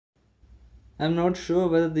I'm not sure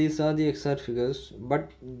whether these are the exact figures,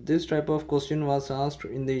 but this type of question was asked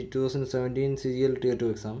in the 2017 CGL Tier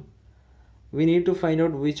 2 exam. We need to find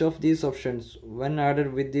out which of these options, when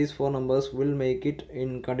added with these four numbers, will make it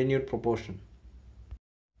in continued proportion.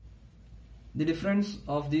 The difference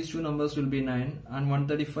of these two numbers will be 9, and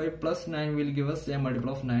 135 plus 9 will give us a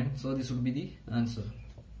multiple of 9, so this would be the answer.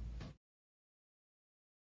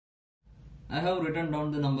 I have written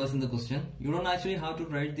down the numbers in the question. You don't actually have to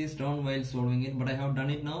write these down while solving it, but I have done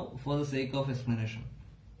it now for the sake of explanation.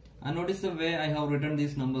 And notice the way I have written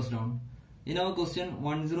these numbers down. In our question,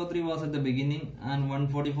 103 was at the beginning and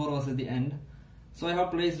 144 was at the end. So I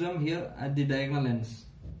have placed them here at the diagonal ends.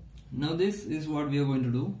 Now this is what we are going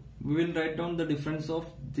to do. We will write down the difference of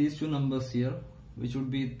these two numbers here, which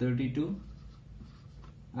would be 32.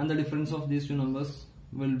 And the difference of these two numbers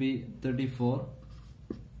will be 34.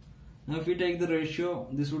 Now if we take the ratio,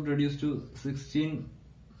 this would reduce to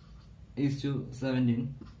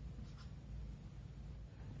 16:17.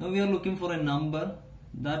 Now we are looking for a number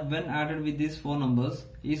that when added with these four numbers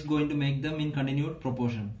is going to make them in continued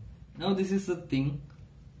proportion. Now this is the thing,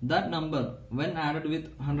 that number when added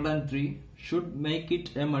with 103 should make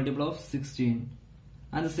it a multiple of 16,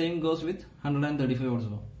 and the same goes with 135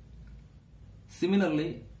 also.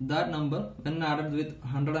 Similarly, that number when added with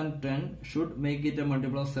 110 should make it a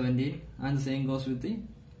multiple of 17, and the same goes with the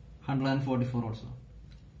 144 also.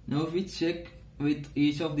 Now if we check with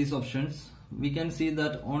each of these options, we can see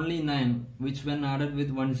that only 9, which when added with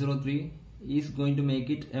 103 is going to make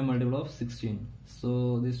it a multiple of 16.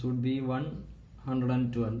 So this would be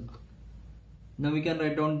 112. Now we can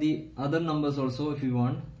write down the other numbers also if you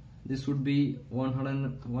want. This would be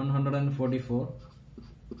 144.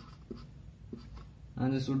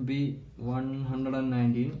 And this would be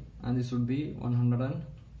 119, and this would be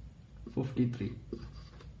 153.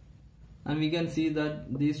 And we can see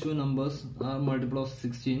that these two numbers are multiple of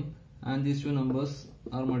 16 and these two numbers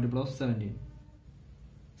are multiple of 17.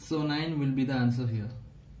 So 9 will be the answer here.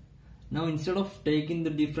 Now instead of taking the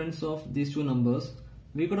difference of these two numbers,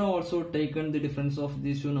 we could have also taken the difference of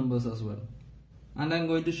these two numbers as well. And I am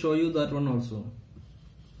going to show you that one also.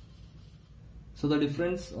 So the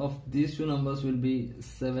difference of these two numbers will be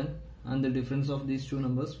 7 and the difference of these two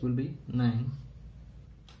numbers will be 9.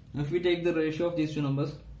 Now if we take the ratio of these two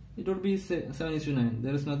numbers, it would be 7:9.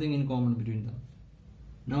 There is nothing in common between them.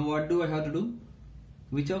 Now what do I have to do?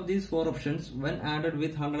 Which of these four options when added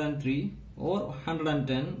with 103 or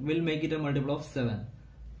 110 will make it a multiple of 7?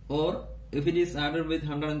 Or if it is added with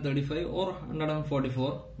 135 or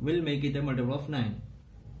 144 will make it a multiple of 9.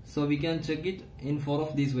 So we can check it in four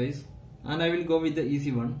of these ways. And I will go with the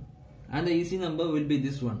easy one, and the easy number will be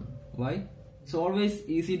this one. Why? It's always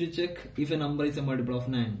easy to check if a number is a multiple of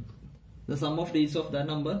 9. The sum of digits of that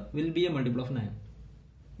number will be a multiple of 9.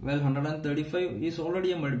 Well, 135 is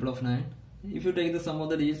already a multiple of 9. If you take the sum of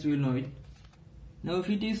the digits, you will know it. Now if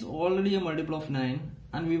it is already a multiple of 9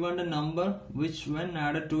 and we want a number which when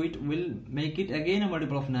added to it will make it again a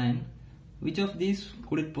multiple of 9, which of these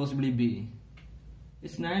could it possibly be?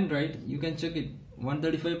 It's 9, right? You can check it.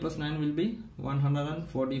 135 plus 9 will be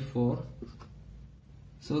 144.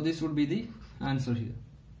 So this would be the answer here.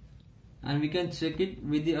 And we can check it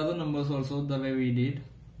with the other numbers also the way we did.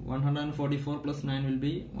 144 plus 9 will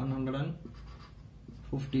be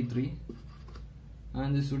 153.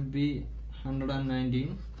 And this would be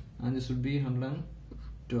 119. And this would be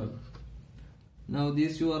 112. Now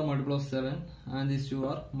these two are multiples of 7 and these two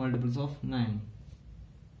are multiples of 9.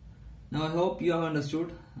 Now I hope you have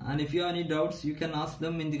understood, and if you have any doubts you can ask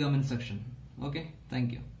them in the comment section. Okay,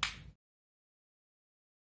 thank you.